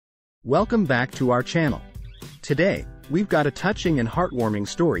Welcome back to our channel. Today, we've got a touching and heartwarming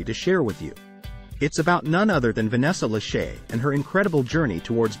story to share with you. It's about none other than Vanessa Lachey and her incredible journey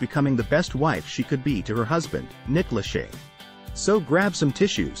towards becoming the best wife she could be to her husband, Nick Lachey. So grab some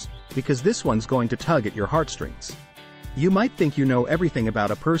tissues, because this one's going to tug at your heartstrings. You might think you know everything about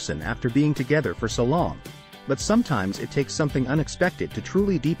a person after being together for so long, but sometimes it takes something unexpected to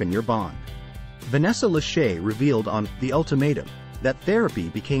truly deepen your bond. Vanessa Lachey revealed on The Ultimatum that therapy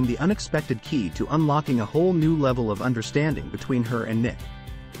became the unexpected key to unlocking a whole new level of understanding between her and Nick.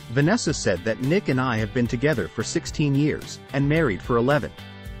 Vanessa said that Nick and I have been together for 16 years, and married for 11.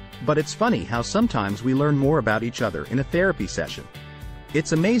 But it's funny how sometimes we learn more about each other in a therapy session.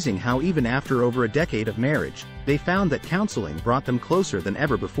 It's amazing how even after over a decade of marriage, they found that counseling brought them closer than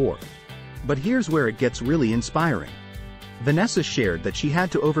ever before. But here's where it gets really inspiring. Vanessa shared that she had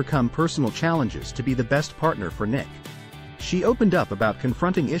to overcome personal challenges to be the best partner for Nick. She opened up about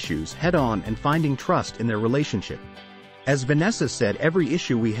confronting issues head-on and finding trust in their relationship. As Vanessa said, every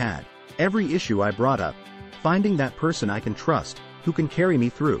issue we had, every issue I brought up, finding that person I can trust, who can carry me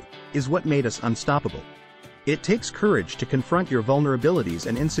through, is what made us unstoppable. It takes courage to confront your vulnerabilities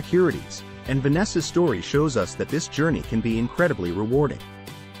and insecurities, and Vanessa's story shows us that this journey can be incredibly rewarding.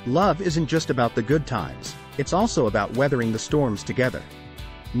 Love isn't just about the good times, it's also about weathering the storms together.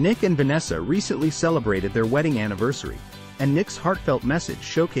 Nick and Vanessa recently celebrated their wedding anniversary, and Nick's heartfelt message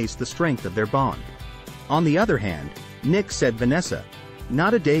showcased the strength of their bond. On the other hand, Nick said, "Vanessa,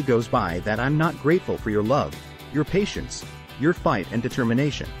 not a day goes by that I'm not grateful for your love, your patience, your fight and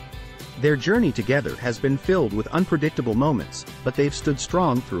determination." Their journey together has been filled with unpredictable moments, but they've stood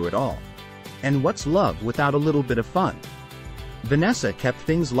strong through it all. And what's love without a little bit of fun? Vanessa kept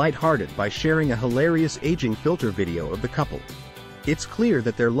things lighthearted by sharing a hilarious aging filter video of the couple. It's clear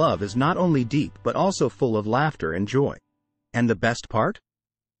that their love is not only deep but also full of laughter and joy. And the best part?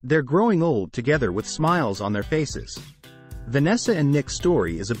 They're growing old together with smiles on their faces. Vanessa and Nick's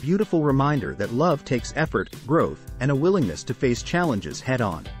story is a beautiful reminder that love takes effort, growth, and a willingness to face challenges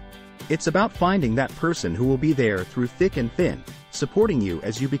head-on. It's about finding that person who will be there through thick and thin, supporting you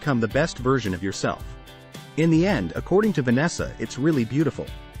as you become the best version of yourself. In the end, according to Vanessa, it's really beautiful.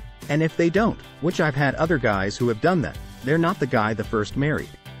 And if they don't, which I've had other guys who have done that, they're not the guy the first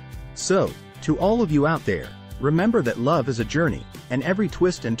married. So, to all of you out there, remember that love is a journey, and every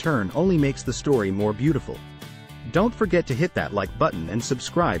twist and turn only makes the story more beautiful. Don't forget to hit that like button and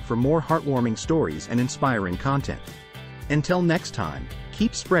subscribe for more heartwarming stories and inspiring content. Until next time,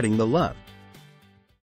 keep spreading the love.